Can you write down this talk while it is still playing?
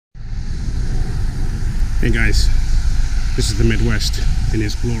Hey guys, this is the Midwest in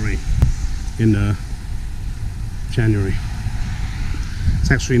its glory in January. It's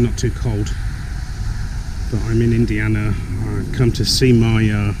actually not too cold, but I'm in Indiana. I've come to see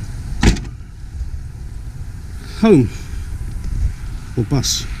my home, or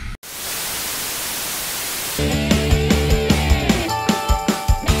bus.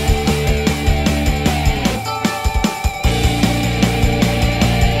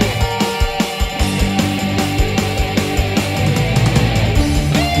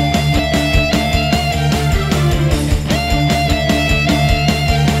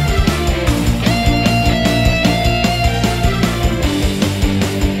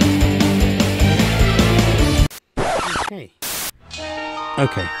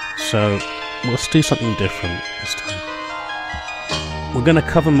 Okay, so let's do something different this time. We're going to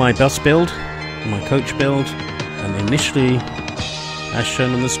cover my bus build, my coach build, and initially, as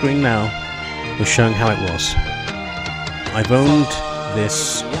shown on the screen now, we're showing how it was. I've owned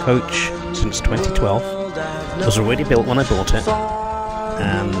this coach since 2012. It was already built when I bought it,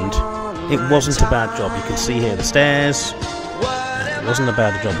 and it wasn't a bad job. You can see here the stairs. It wasn't a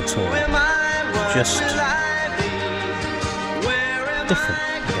bad job at all. Just different,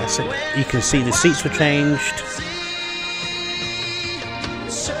 I guess. You can see the seats were changed.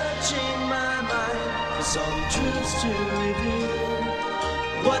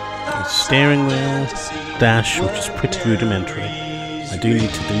 The steering wheel, dash, which is pretty rudimentary. I do need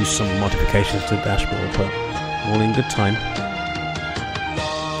to do some modifications to the dashboard, but all in good time.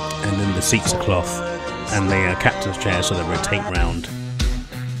 And then the seats are cloth, and they are captain's chairs, so they rotate round.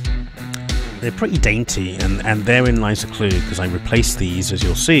 They're pretty dainty, and therein lies the clue, because I replaced these, as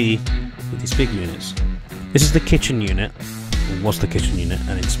you'll see, with these big units. This is the kitchen unit, or was the kitchen unit,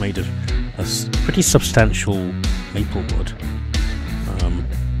 and it's made of a pretty substantial maple wood.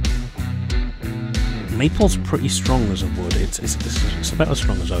 Maple's pretty strong as a wood. It's about as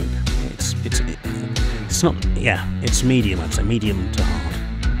strong as oak. It's not, yeah, it's medium. I'd say medium to hard.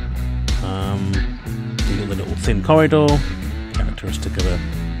 You got the little thin corridor, characteristic of a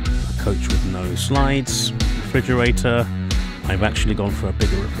coach with no slides. Refrigerator. I've actually gone for a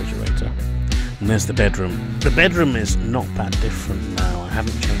bigger refrigerator. And there's the bedroom. The bedroom is not that different now. I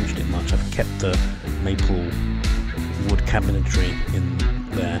haven't changed it much. I've kept the maple wood cabinetry in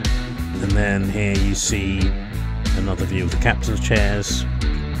there. And then here you see another view of the captain's chairs.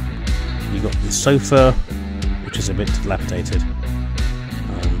 You got the sofa, which is a bit dilapidated.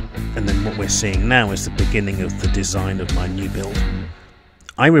 And then what we're seeing now is the beginning of the design of my new build.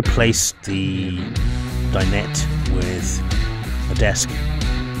 I replaced the dinette with a desk,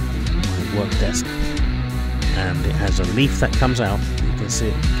 my work desk, and it has a leaf that comes out. You can see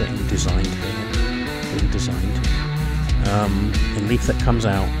it getting designed here, being designed. A leaf that comes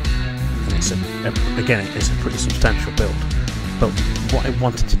out, and it's again it's a pretty substantial build. But what I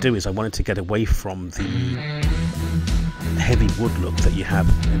wanted to do is I wanted to get away from the heavy wood look that you have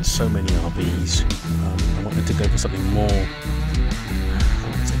in so many RVs. I wanted to go for something more,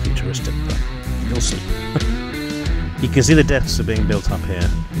 futuristic, but you'll see. You can see the desks are being built up here,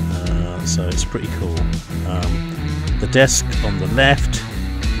 so it's pretty cool. The desk on the left,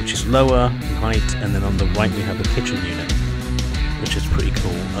 which is lower in height, and then on the right we have a kitchen unit, which is pretty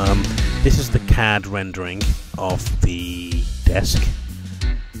cool. This is the CAD rendering of the desk,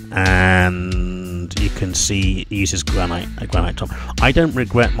 and you can see it uses granite, a granite top. I don't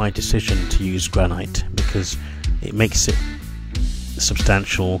regret my decision to use granite because it makes it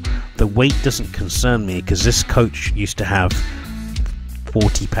substantial. The weight doesn't concern me because this coach used to have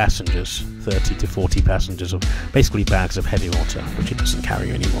 40 passengers, 30 to 40 passengers of basically bags of heavy water, which it doesn't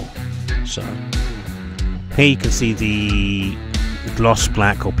carry anymore. So here you can see the gloss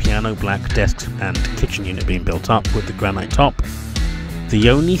black or piano black desk and kitchen unit being built up with the granite top. The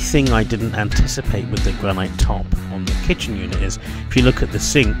only thing I didn't anticipate with the granite top on the kitchen unit is if you look at the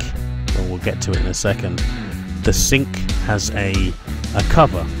sink, well, we'll get to it in a second, the sink has a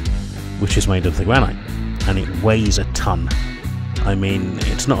cover which is made of the granite, and it weighs a ton. I mean,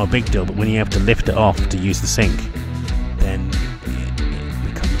 it's not a big deal, but when you have to lift it off to use the sink, then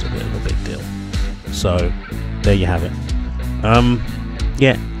it becomes a bit of a big deal. So there you have it.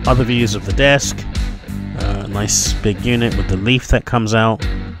 Yeah, other views of the desk. Nice big unit with the leaf that comes out.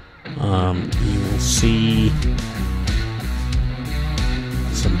 You will see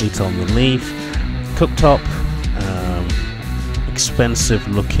some detail on the leaf. Cooktop. Expensive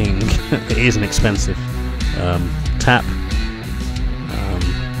looking. It is an expensive tap.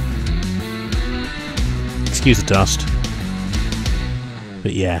 Excuse the dust.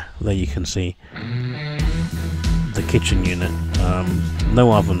 But yeah, there you can see the kitchen unit.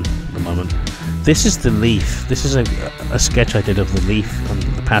 No oven at the moment. This is the leaf. This is a sketch I did of the leaf and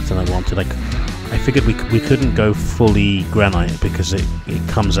the pattern I wanted. I figured we couldn't go fully granite because it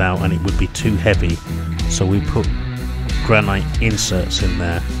comes out and it would be too heavy, so we put granite inserts in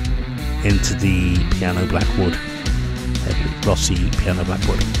there into the piano black wood, heavy glossy piano black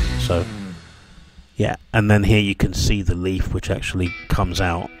wood. So yeah, and then here you can see the leaf which actually comes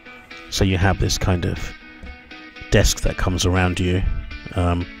out, so you have this kind of desk that comes around you.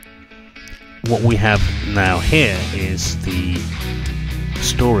 What we have now here is the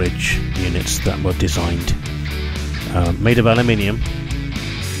storage units that were designed, made of aluminium.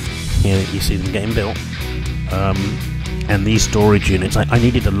 Here you see them getting built, and these storage units, I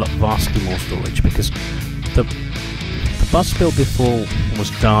needed vastly more storage because the bus build before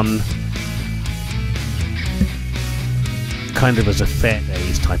was done kind of as a fair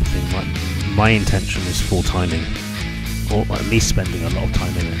days type of thing. My intention is full timing, or at least spending a lot of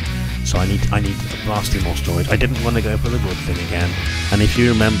time in it. So I need vastly more storage. I didn't want to go for the wood thing again. And if you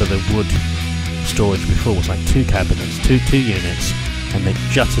remember, the wood storage before was like 2 cabinets, two units, and they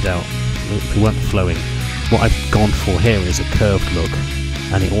jutted out. They weren't flowing. What I've gone for here is a curved look,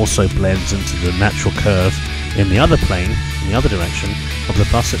 and it also blends into the natural curve in the other plane, in the other direction of the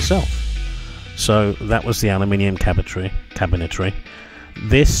bus itself. So that was the aluminium cabinetry.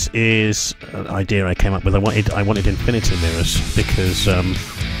 This is an idea I came up with. I wanted infinity mirrors because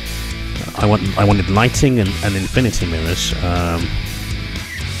I wanted lighting and infinity mirrors.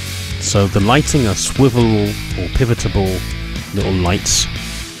 So the lighting are swivel or pivotable little lights,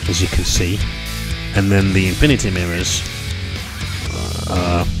 as you can see, and then the infinity mirrors,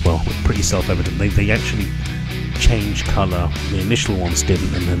 well, pretty self-evident. They actually change colour. The initial ones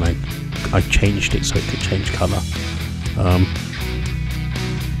didn't, and then I changed it so it could change colour.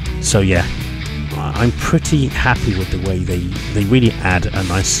 So yeah, I'm pretty happy with the way they really add a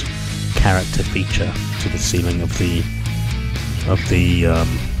nice character feature to the ceiling of the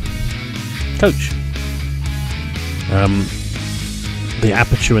coach. The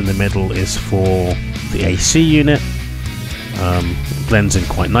aperture in the middle is for the AC unit. It blends in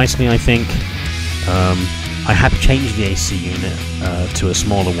quite nicely, I think. I had changed the AC unit to a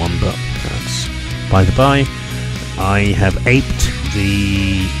smaller one, but that's by the by. I have aped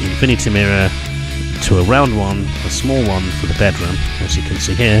the infinity mirror to a round one, a small one for the bedroom, as you can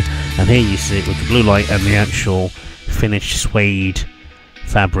see here, and here you see it with the blue light and the actual finished suede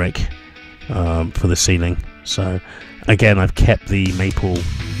fabric for the ceiling. So again, I've kept the maple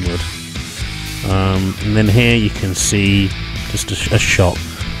wood, and then here you can see just a shot,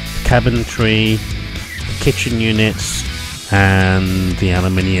 the cabinetry, the kitchen units, and the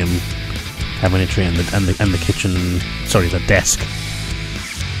aluminium cabinetry, and the kitchen, sorry, the desk,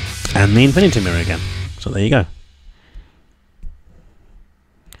 and the infinity mirror again. So there you go.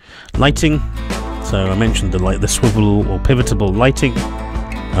 Lighting. So I mentioned the swivel or pivotable lighting.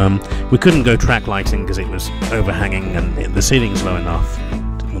 We couldn't go track lighting because it was overhanging and the ceiling's low enough.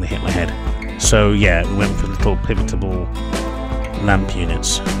 Didn't want to hit my head. So yeah, we went for little pivotable lamp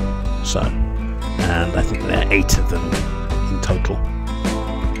units. So, and I think there are 8 of them in total.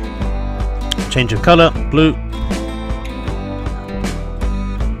 Change of colour, blue.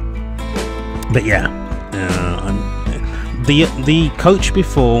 But yeah, the coach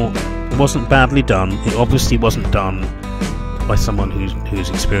before wasn't badly done. It obviously wasn't done by someone who's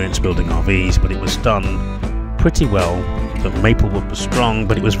experienced building RVs, but it was done pretty well. The maplewood was strong,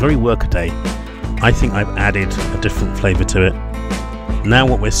 but it was very workaday. I think I've added a different flavour to it. Now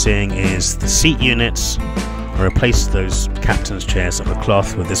what we're seeing is the seat units. I replaced those captain's chairs that were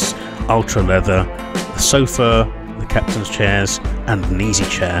cloth with this ultra leather, the sofa, the captain's chairs, and an easy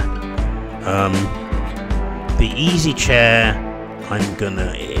chair. The easy chair, I'm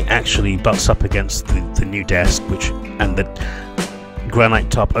gonna, it actually butts up against the new desk, and the granite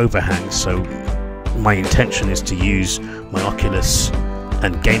top overhangs, so my intention is to use my Oculus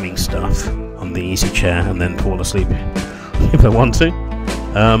and gaming stuff on the easy chair and then fall asleep if I want to.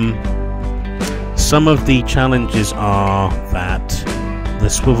 Some of the challenges are that the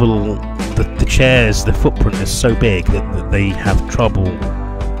swivel, the chairs, the footprint is so big that they have trouble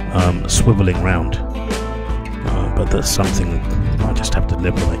swiveling round. But that's something I just have to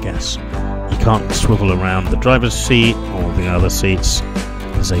live with, I guess. You can't swivel around the driver's seat or the other seats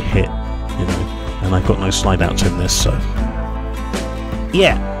because they hit, you know. And I've got no slide outs in this, so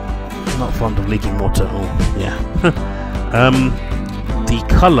yeah, not fond of leaking water. Oh yeah. The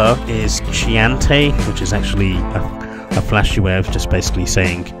colour is Chianti, which is actually a flashy way of just basically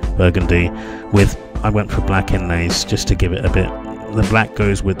saying burgundy. I went for black inlays just to give it a bit. The black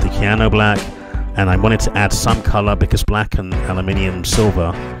goes with the piano black, and I wanted to add some colour because black and aluminium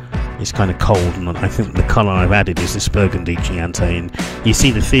silver it's kind of cold, and I think the colour I've added is this burgundy Chianti, and you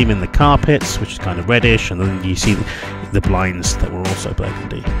see the theme in the carpets, which is kind of reddish, and then you see the blinds that were also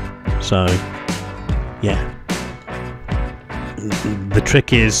burgundy. So yeah, the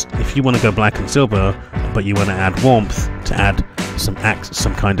trick is, if you want to go black and silver but you want to add warmth, to add some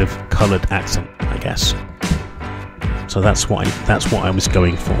kind of coloured accent, I guess. So that's what I was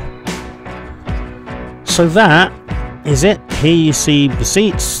going for. So that is it. Here you see the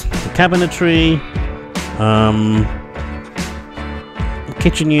seats, the cabinetry, the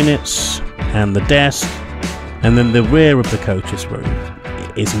kitchen units, and the desk, and then the rear of the coach's room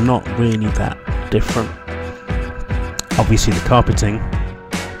is not really that different. Obviously the carpeting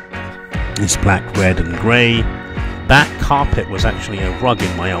is black, red and grey. That carpet was actually a rug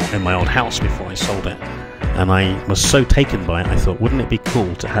in my old house before I sold it, and I was so taken by it, I thought, wouldn't it be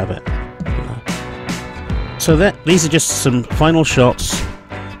cool to have it? So these are just some final shots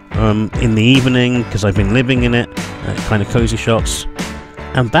in the evening, because I've been living in it, kind of cozy shots,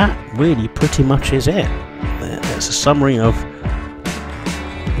 and that really pretty much is it. It's a summary of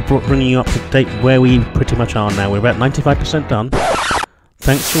bringing you up to date where we pretty much are now. We're about 95% done.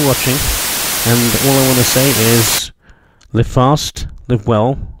 Thanks for watching, and all I want to say is live fast, live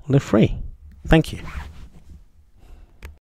well, live free. Thank you.